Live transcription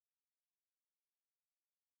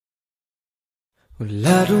Well,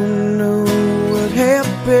 I don't know what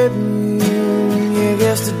happened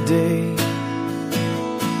yesterday.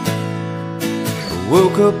 I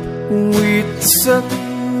woke up with the sun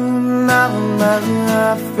on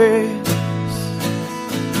my face.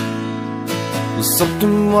 Well,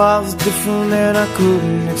 something was different and I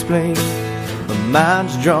couldn't explain. My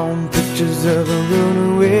mind's drawn pictures of a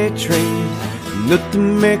runaway train.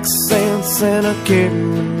 Nothing makes sense and I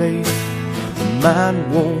can't relate. My mind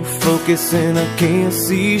won't focus and I can't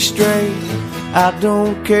see straight. I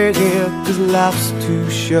don't care, cause life's too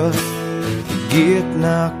short. You get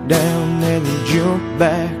knocked down and you jump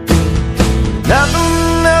back up. I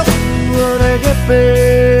don't know what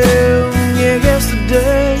happened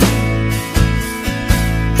yesterday.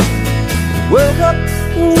 Woke up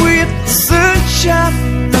with the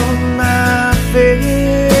sunshine on my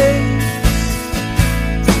face.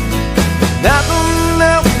 I don't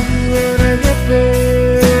know what happened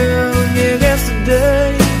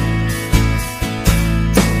yesterday.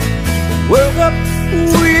 Woke up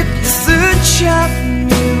with the sunshine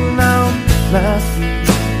on my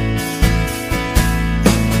face.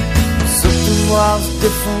 Something was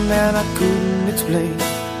different and I couldn't explain.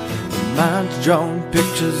 My mind's drawn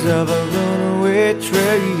pictures of a runaway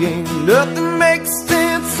train. Nothing makes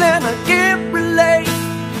sense and I can't relate.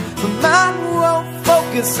 My mind won't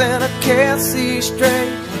focus and I can't see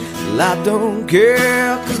straight. Well, I don't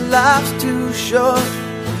care, cause life's too short.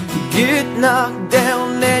 You get knocked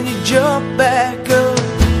down and you jump back up.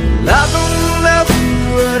 Well, I don't know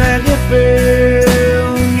what happened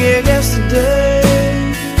yesterday.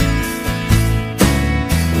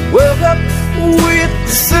 Woke up with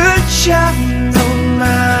the sunshine on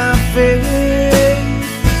my face.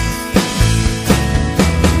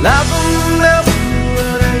 Well, I don't know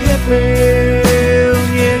what happened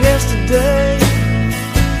yesterday.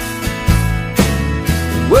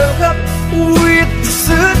 Woke up with the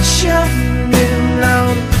sunshine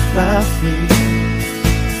on my face.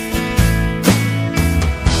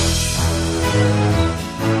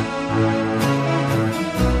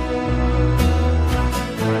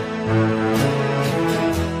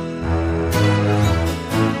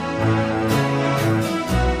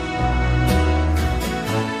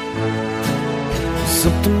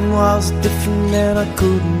 Something was different and I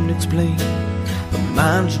couldn't explain. My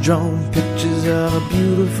mind's drawn pictures of a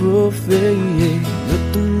beautiful face.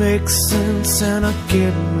 Nothing makes sense and I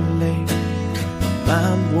can't relate. My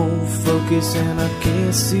mind won't focus and I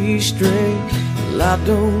can't see straight. Well, I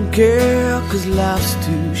don't care, cause life's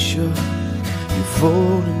too short. You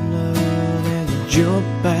fall in love and you jump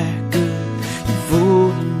back up. You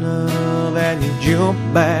fall in love and you jump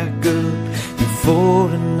back up. You fall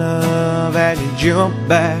in love and you jump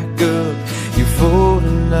back up. You fall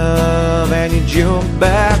in love and you jump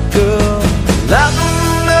back up. Well, I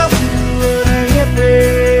don't know what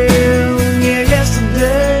happened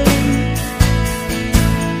yesterday.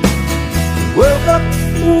 Woke up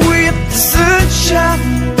with the sunshine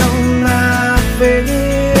on my face.